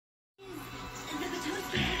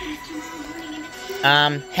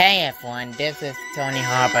Hey everyone, this is Tony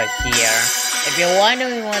Harper here. If you're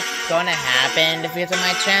wondering what's gonna happen in the future of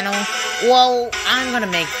my channel, well, I'm gonna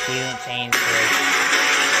make a few changes.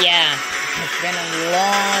 Yeah, it's been a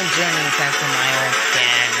long journey since my old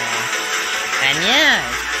channel. And yeah,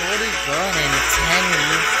 it's pretty good in 10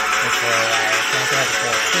 years before since I was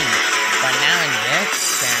 14. But now in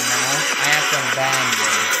this channel, I have to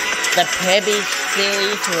abandon. The Pibby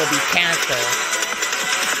series will be cancelled.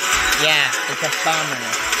 Yeah, it's a bummer.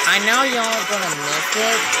 I know y'all gonna miss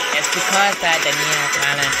it. It's because that the new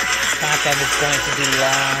talent concept is going to be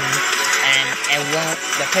long, and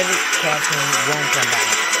the Pibby cartoon won't come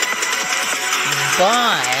back.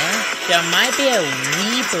 But there might be a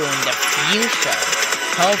reboot in the future.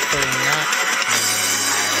 Hopefully not.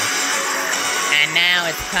 And now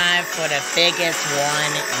it's time for the biggest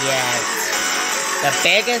one yet. The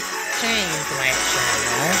biggest change to my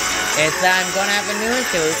channel is that I'm gonna have a new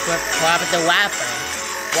series with Pibby the Rapper,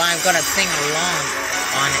 where I'm gonna sing along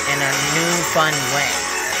in a new fun way.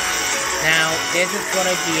 Now, this is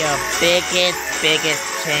gonna be a biggest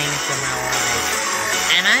change in my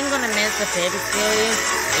life. And I'm gonna miss the Pibby series,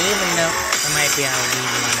 even though there might be a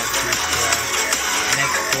reboot in the future. And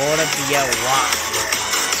it's gonna be a lot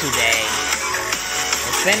today.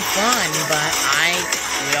 It's been fun, but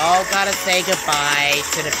we all gotta say goodbye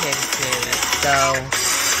to the Pibby series. So,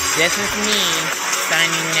 this is me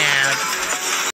signing out.